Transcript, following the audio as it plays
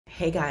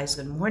Hey guys,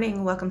 good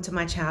morning. Welcome to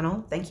my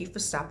channel. Thank you for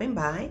stopping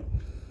by.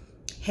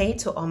 Hey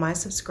to all my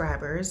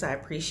subscribers. I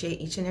appreciate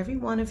each and every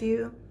one of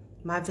you.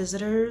 My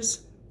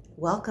visitors,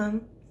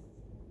 welcome.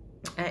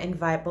 I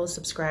invite both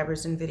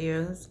subscribers and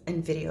videos.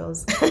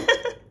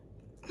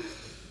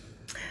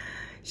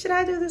 Should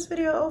I do this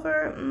video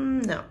over?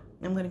 No,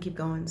 I'm going to keep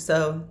going.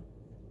 So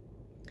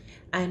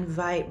I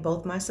invite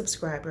both my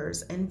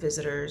subscribers and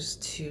visitors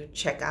to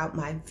check out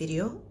my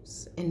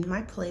videos in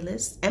my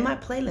playlist and my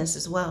playlist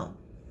as well.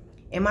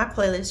 In my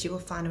playlist, you will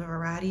find a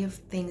variety of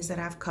things that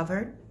I've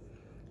covered.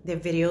 They're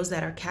videos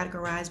that are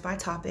categorized by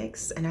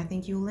topics, and I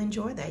think you will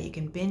enjoy that. You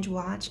can binge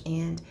watch,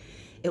 and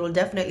it will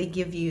definitely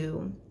give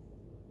you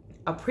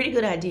a pretty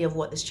good idea of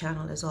what this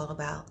channel is all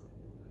about.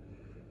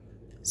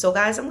 So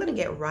guys, I'm going to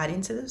get right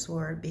into this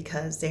word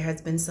because there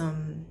has been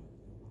some,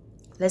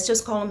 let's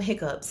just call them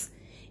hiccups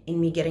in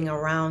me getting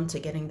around to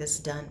getting this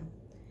done.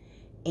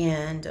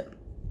 And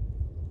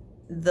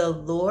the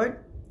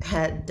Lord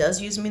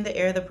does use me in the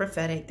area of the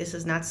prophetic. This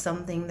is not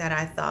something that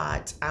I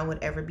thought I would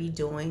ever be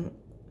doing.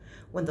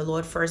 When the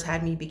Lord first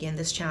had me begin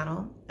this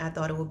channel, I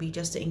thought it would be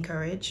just to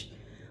encourage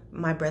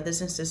my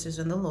brothers and sisters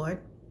in the Lord.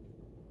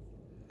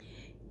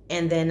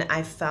 And then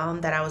I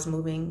found that I was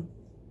moving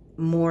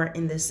more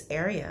in this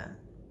area.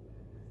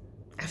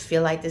 I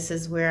feel like this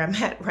is where I'm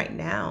at right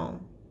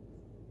now.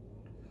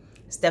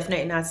 It's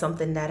definitely not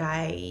something that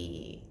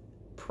I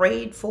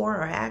prayed for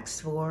or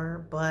asked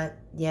for, but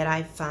yet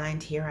I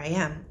find here I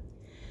am.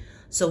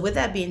 So with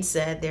that being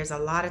said, there's a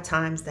lot of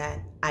times that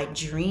I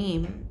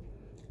dream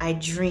a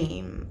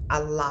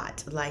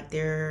lot. Like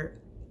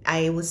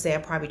I would say I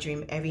probably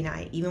dream every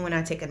night. Even when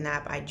I take a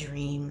nap, I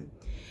dream.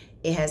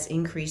 It has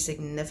increased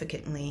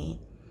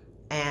significantly.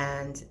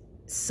 And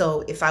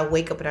so if I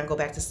wake up and I go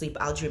back to sleep,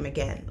 I'll dream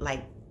again.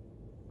 Like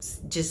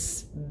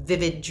just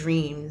vivid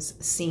dreams,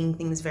 seeing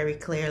things very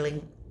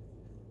clearly.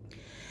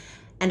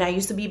 And I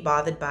used to be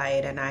bothered by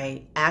it, and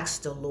I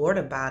asked the Lord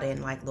about it,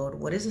 and like, Lord,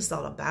 what is this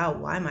all about?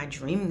 Why am I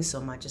dreaming so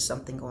much? Is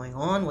something going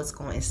on?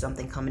 Is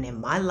something coming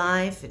in my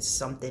life? Is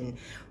something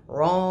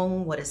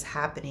wrong? What is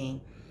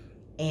happening?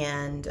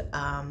 And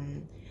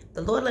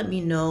the Lord let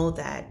me know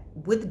that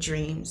with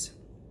dreams,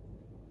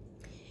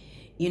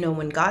 you know,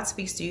 when God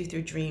speaks to you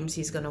through dreams,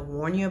 he's going to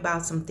warn you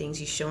about some things.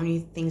 He's showing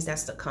you things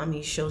that's to come.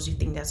 He shows you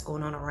things that's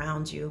going on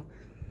around you.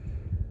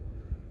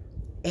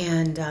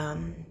 And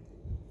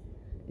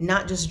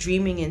not just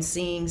dreaming and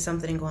seeing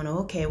something and going,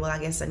 okay, well, I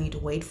guess I need to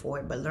wait for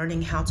it, but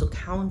learning how to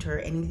counter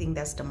anything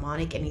that's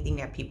demonic, anything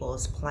that people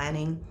is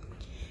planning,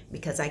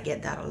 because I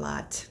get that a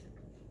lot.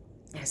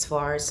 As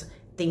far as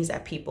things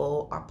that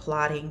people are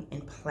plotting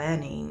and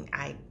planning,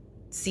 I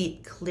see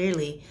it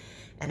clearly,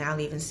 and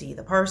I'll even see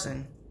the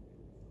person.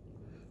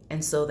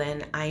 And so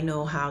then I've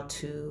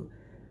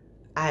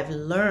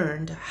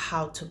learned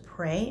how to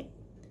pray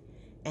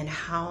and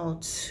how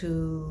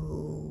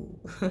to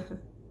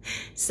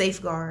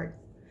safeguard,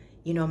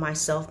 you know,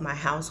 myself, my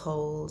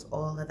household,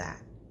 all of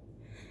that.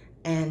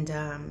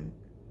 And,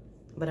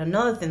 but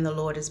another thing the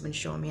Lord has been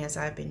showing me as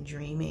I've been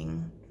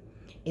dreaming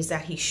is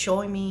that he's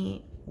showing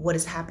me what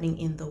is happening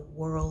in the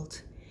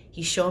world.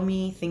 He's showing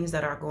me things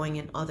that are going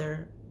in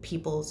other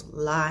people's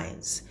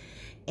lives.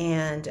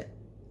 And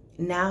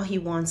now he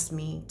wants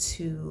me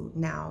to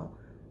now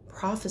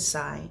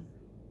prophesy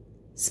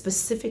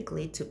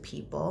specifically to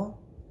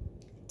people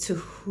to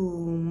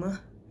whom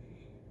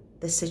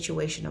the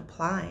situation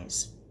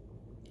applies.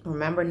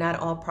 Remember, not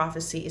all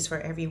prophecy is for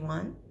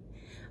everyone,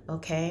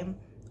 okay?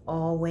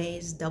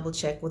 Always double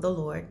check with the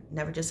Lord.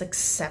 Never just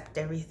accept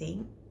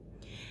everything.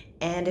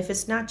 And if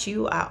it's not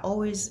you, I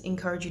always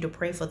encourage you to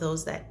pray for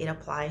those that it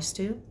applies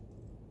to.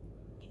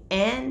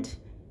 And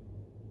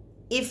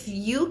if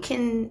you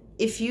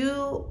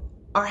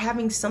are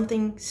having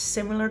something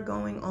similar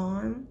going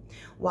on,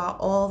 while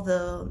all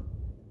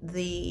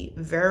the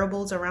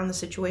variables around the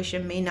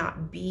situation may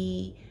not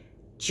be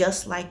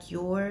just like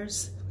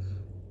yours,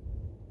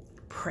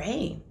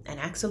 pray and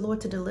ask the Lord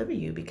to deliver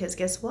you, because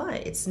guess what?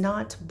 It's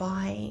not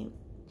by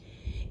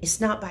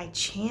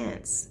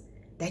chance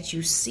that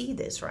you see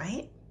this,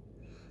 right?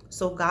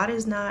 So God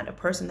is not a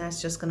person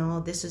that's just gonna, oh,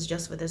 this is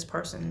just for this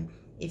person.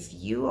 If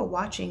you are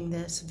watching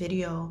this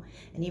video,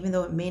 and even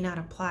though it may not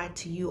apply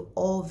to you,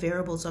 all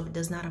variables of it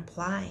does not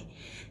apply,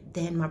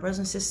 then my brothers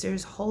and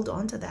sisters, hold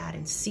on to that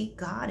and seek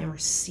God and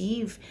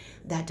receive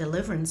that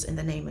deliverance in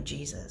the name of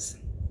Jesus.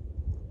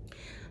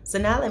 So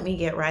now let me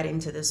get right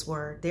into this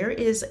word. There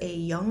is a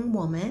young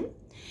woman.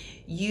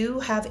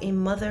 You have a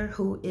mother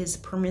who is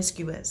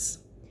promiscuous.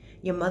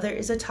 Your mother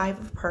is a type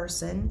of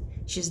person.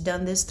 She's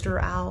done this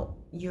throughout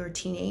your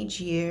teenage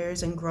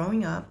years and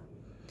growing up.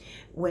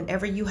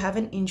 Whenever you have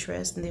an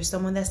interest and there's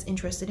someone that's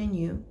interested in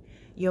you,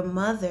 your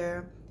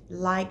mother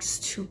likes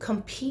to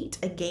compete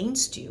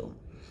against you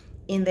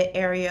in the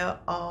area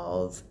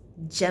of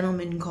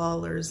gentleman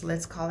callers,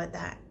 let's call it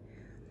that.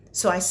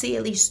 So I see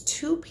at least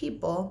two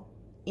people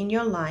in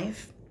your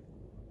life.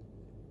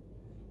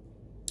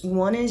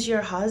 One is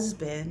your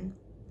husband.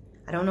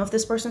 I don't know if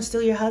this person's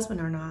still your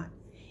husband or not,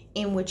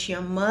 in which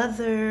your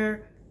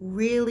mother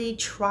really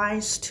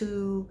tries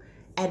to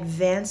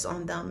advance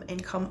on them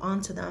and come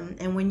onto them.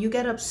 And when you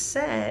get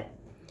upset,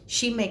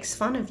 she makes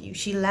fun of you.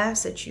 She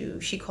laughs at you.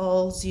 She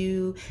calls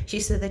you. She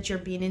said that you're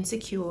being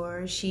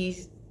insecure.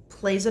 She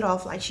plays it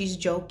off like she's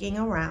joking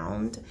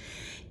around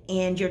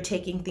and you're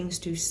taking things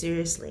too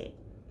seriously.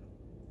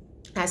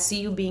 I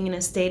see you being in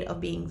a state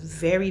of being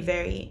very,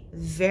 very,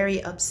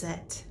 very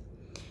upset.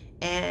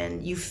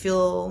 And you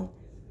feel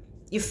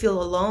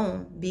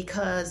alone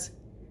because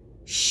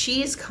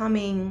she's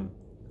coming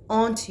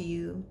onto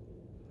you.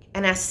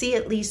 And I see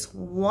at least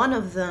one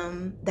of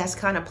them that's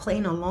kind of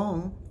playing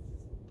along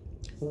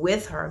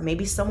with her.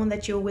 Maybe someone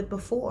that you were with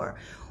before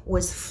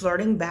was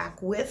flirting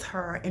back with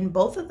her. And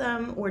both of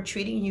them were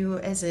treating you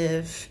as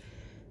if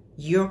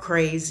you're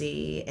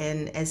crazy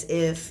and as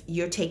if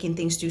you're taking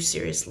things too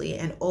seriously.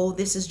 And, oh,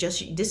 this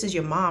is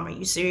your mom. Are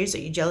you serious? Are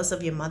you jealous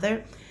of your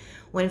mother?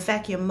 When in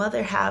fact, your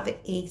mother have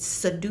a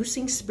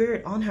seducing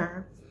spirit on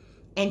her.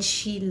 And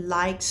she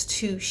likes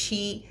to,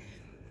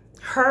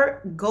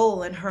 her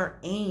goal and her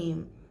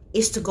aim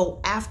is to go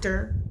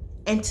after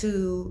and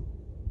to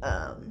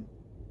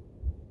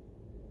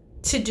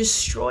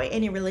destroy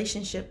any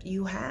relationship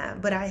you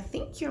have. But I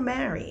think you're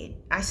married.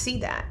 I see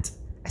that.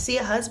 I see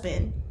a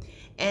husband,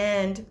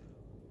 and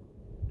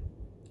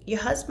your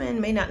husband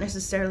may not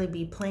necessarily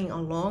be playing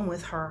along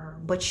with her,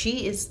 but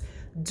she is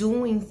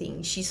doing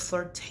things. She's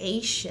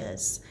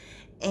flirtatious,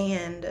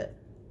 and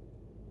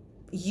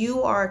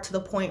you are to the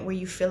point where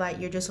you feel like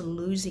you're just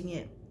losing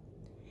it.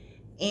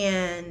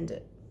 And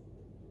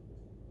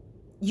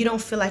you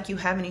don't feel like you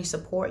have any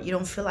support. You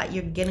don't feel like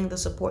you're getting the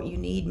support you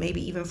need,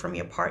 maybe even from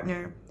your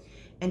partner.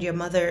 And your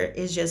mother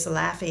is just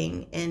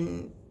laughing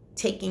and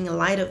taking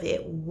light of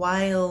it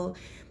while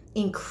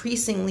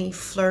increasingly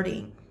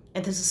flirting.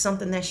 And this is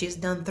something that she's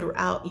done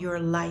throughout your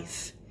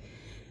life.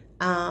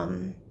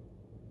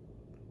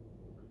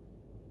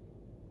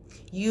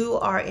 You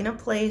are in a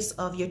place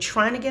of you're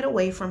trying to get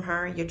away from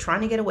her. You're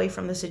trying to get away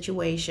from the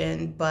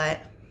situation,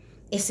 but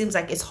it seems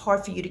like it's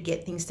hard for you to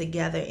get things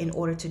together in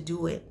order to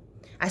do it.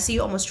 I see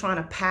you almost trying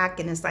to pack,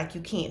 and it's like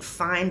you can't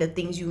find the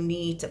things you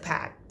need to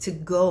pack, to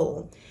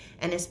go.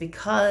 And it's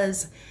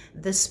because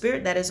the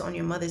spirit that is on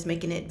your mother is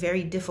making it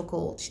very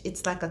difficult.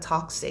 It's like a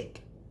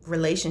toxic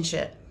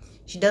relationship.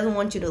 She doesn't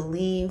want you to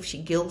leave. She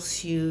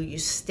guilts you. You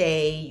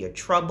stay. You're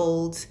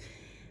troubled.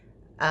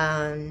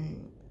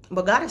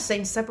 But God is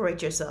saying,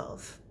 separate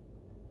yourself.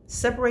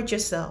 Separate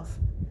yourself.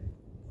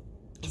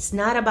 It's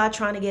not about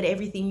trying to get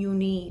everything you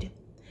need.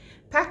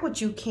 Pack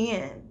what you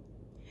can.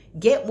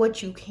 Get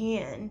what you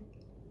can.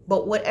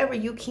 But whatever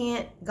you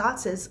can't, God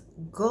says,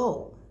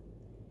 go.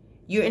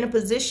 You're in a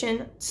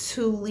position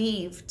to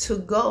leave, to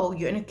go.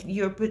 You're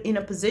in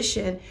a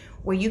position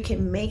where you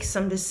can make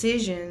some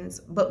decisions.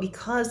 But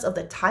because of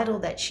the title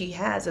that she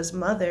has as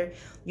mother,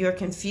 you're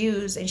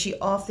confused, and she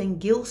often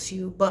guilts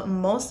you. But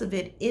most of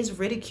it is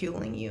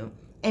ridiculing you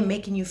and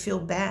making you feel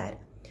bad.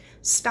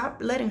 Stop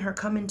letting her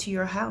come into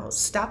your house.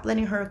 Stop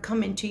letting her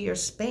come into your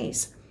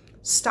space.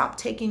 Stop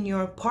taking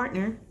your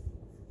partner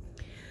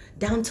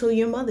down to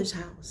your mother's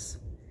house.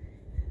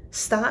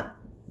 Stop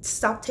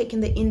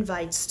taking the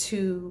invites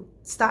to,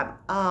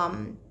 stop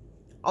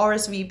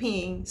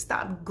RSVPing.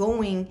 Stop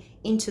going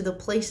into the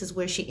places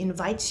where she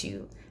invites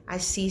you. I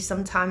see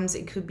sometimes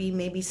it could be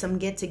maybe some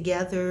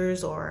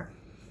get-togethers or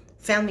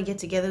family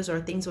get-togethers or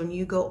things when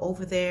you go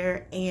over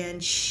there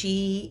and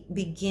she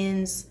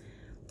begins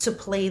to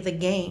play the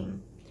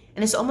game.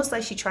 And it's almost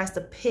like she tries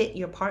to pit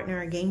your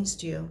partner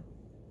against you.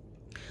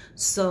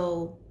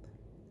 So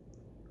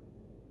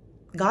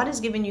God has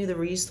given you the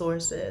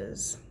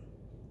resources.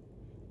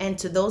 And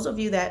to those of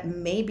you that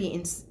may be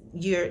in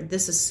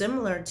this is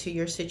similar to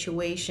your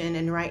situation,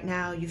 and right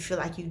now you feel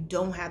like you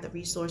don't have the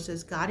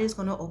resources, God is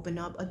going to open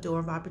up a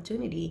door of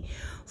opportunity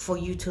for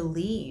you to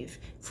leave,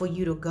 for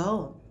you to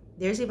go.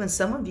 There's even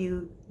some of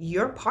you,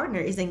 your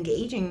partner is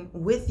engaging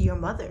with your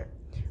mother,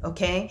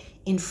 okay,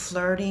 in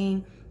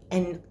flirting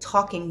and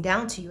talking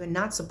down to you and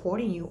not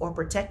supporting you or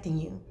protecting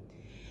you.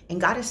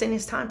 And God is saying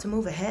it's time to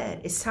move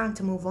ahead. It's time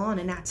to move on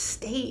and not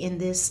stay in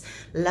this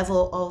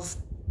level of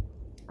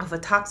a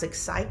toxic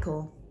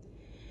cycle.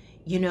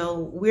 You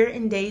know, we're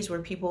in days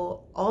where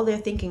people, all they're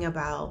thinking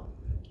about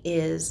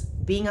is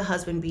being a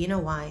husband, being a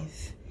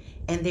wife.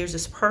 And there's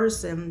this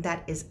person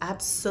that is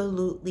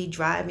absolutely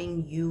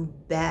driving you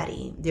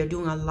batty. They're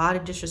doing a lot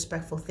of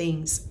disrespectful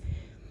things.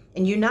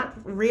 And you're not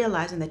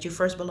realizing that you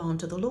first belong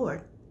to the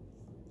Lord.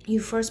 You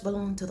first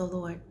belong to the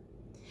Lord.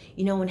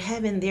 You know, in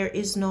heaven, there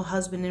is no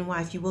husband and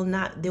wife.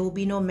 There will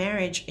be no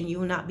marriage, and you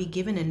will not be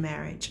given in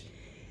marriage.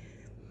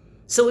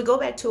 So we go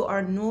back to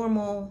our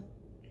normal,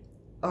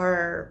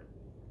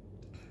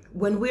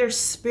 when we're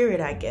spirit,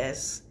 I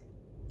guess,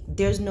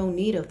 there's no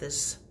need of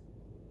this.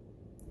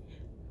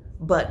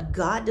 But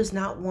God does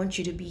not want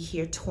you to be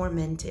here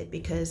tormented,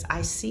 because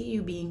I see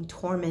you being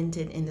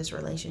tormented in this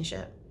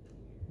relationship.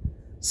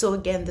 So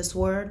again, this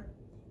word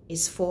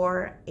is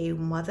for a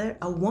mother,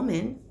 a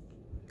woman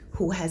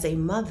who has a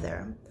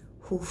mother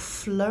who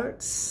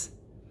flirts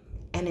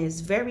and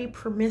is very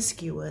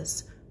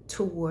promiscuous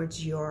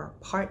towards your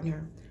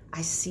partner.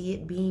 I see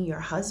it being your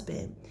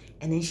husband.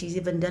 And then she's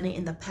even done it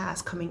in the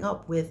past, coming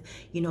up with,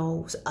 you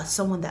know,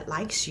 someone that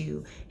likes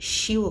you.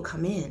 She will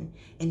come in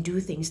and do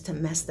things to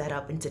mess that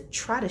up and to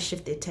try to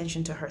shift the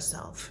attention to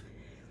herself.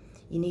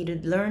 You need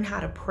to learn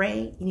how to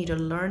pray. You need to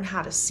learn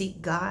how to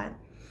seek God.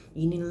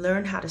 You need to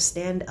learn how to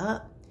stand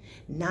up,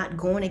 not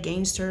going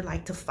against her,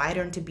 like to fight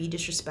her and to be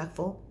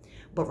disrespectful,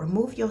 but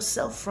remove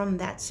yourself from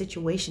that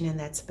situation and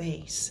that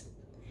space.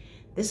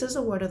 This is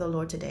a word of the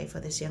Lord today for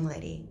this young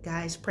lady.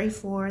 Guys, pray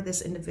for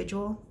this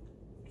individual.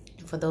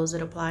 And for those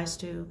it applies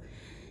to,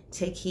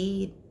 take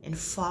heed and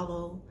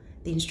follow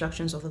the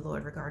instructions of the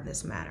Lord regarding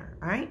this matter.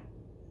 All right?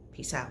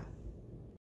 Peace out.